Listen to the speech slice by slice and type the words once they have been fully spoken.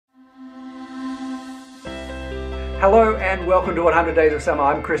Hello and welcome to 100 Days of Summer.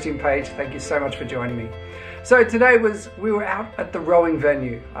 I'm Christian Page. Thank you so much for joining me. So today we were out at the rowing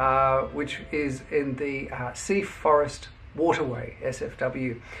venue, which is in the Forest Waterway,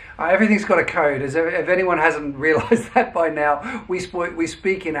 SFW. Everything's got a code. If anyone hasn't realised that by now, we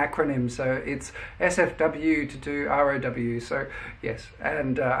speak in acronyms. So it's SFW to do ROW. So yes,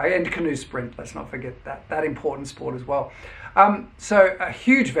 and canoe sprint. Let's not forget that important sport as well. So a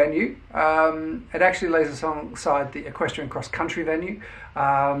huge venue. It actually lays alongside the equestrian cross country venue,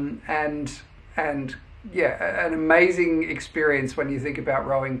 and yeah, an amazing experience when you think about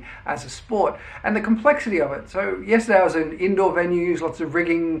rowing as a sport and the complexity of it. So yesterday I was in indoor venues, lots of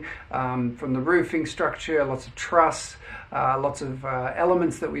rigging from the roofing structure, lots of truss, lots of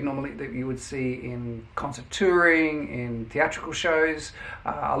elements that you would see in concert touring, in theatrical shows,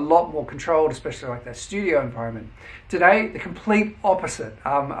 a lot more controlled, especially like that studio environment. Today, the complete opposite.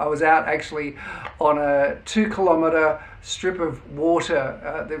 I was out actually on a 2-kilometre strip of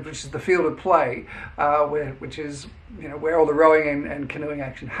water, which is the field of play, which is where all the rowing and canoeing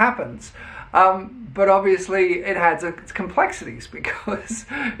action happens. But obviously it has its complexities because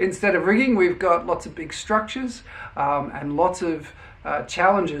instead of rigging, we've got lots of big structures and lots of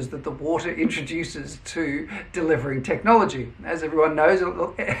challenges that the water introduces to delivering technology. As everyone knows,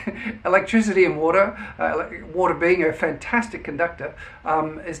 electricity and water, water being a fantastic conductor,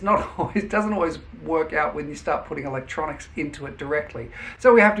 doesn't always work out when you start putting electronics into it directly.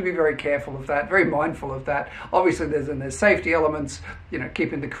 So we have to be very careful of that, very mindful of that. Obviously there's safety elements,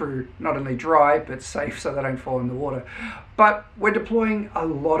 keeping the crew not only dry but safe so they don't fall in the water. But we're deploying a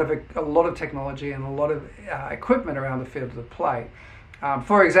lot of technology and a lot of equipment around the field of play.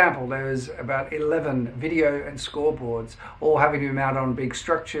 For example, there's about 11 video and scoreboards, all having to be mounted on big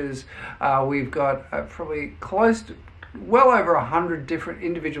structures. We've got probably well over 100 different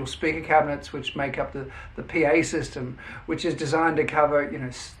individual speaker cabinets which make up the PA system, which is designed to cover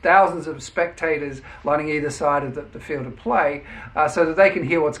thousands of spectators lining either side of the field of play so that they can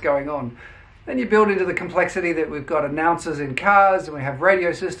hear what's going on. Then you build into the complexity that we've got announcers in cars and we have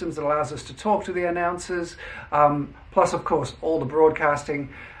radio systems that allows us to talk to the announcers, plus of course all the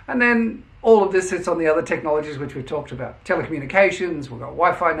broadcasting. And then all of this sits on the other technologies which we've talked about. Telecommunications, we've got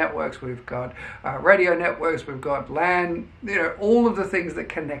Wi-Fi networks, we've got radio networks, we've got LAN, all of the things that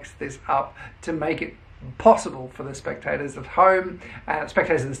connects this up to make it possible for the spectators at home,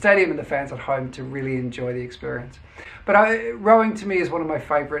 spectators in the stadium and the fans at home to really enjoy the experience. But rowing to me is one of my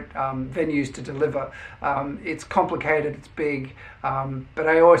favourite venues to deliver. It's complicated, it's big, but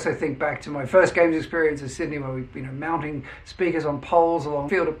I also think back to my first games experience in Sydney where we mounting speakers on poles along the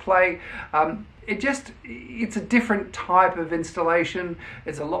field of play. It's a different type of installation.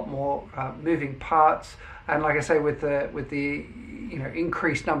 It's a lot more moving parts, and like I say, with the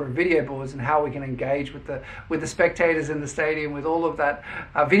increased number of video boards and how we can engage with the spectators in the stadium with all of that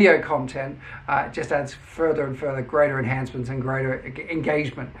video content, it just adds further and further greater enhancements and greater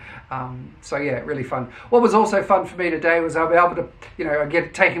engagement. So yeah, really fun. What was also fun for me today was I'll be able to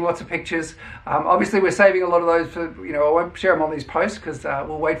taking lots of pictures. Obviously we're saving a lot of those for I won't share them on these posts because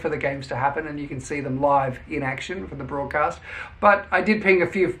we'll wait for the games to happen and you can see them live in action from the broadcast. But I did ping a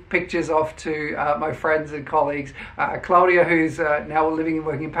few pictures off to my friends and colleagues. Claudia, who's now living and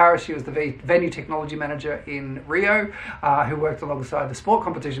working in Paris. She was the venue technology manager in Rio, who worked alongside the sport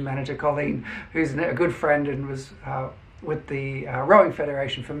competition manager, Colleen, who's a good friend and was with the Rowing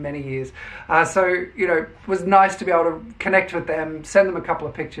Federation for many years. So, it was nice to be able to connect with them, send them a couple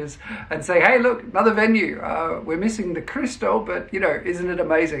of pictures and say, hey, look, another venue. We're missing the Cristo, but, isn't it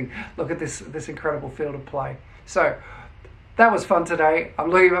amazing? Look at this incredible field of play. So, that was fun today.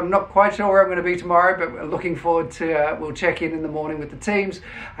 I'm not quite sure where I'm going to be tomorrow, but we're looking forward to, we'll check in the morning with the teams,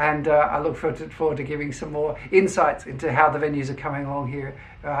 and I look forward to giving some more insights into how the venues are coming along here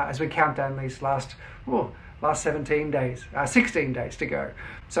as we count down these last 16 days to go.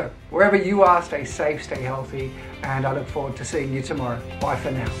 So wherever you are, stay safe, stay healthy, and I look forward to seeing you tomorrow. Bye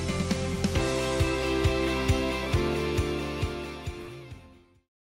for now.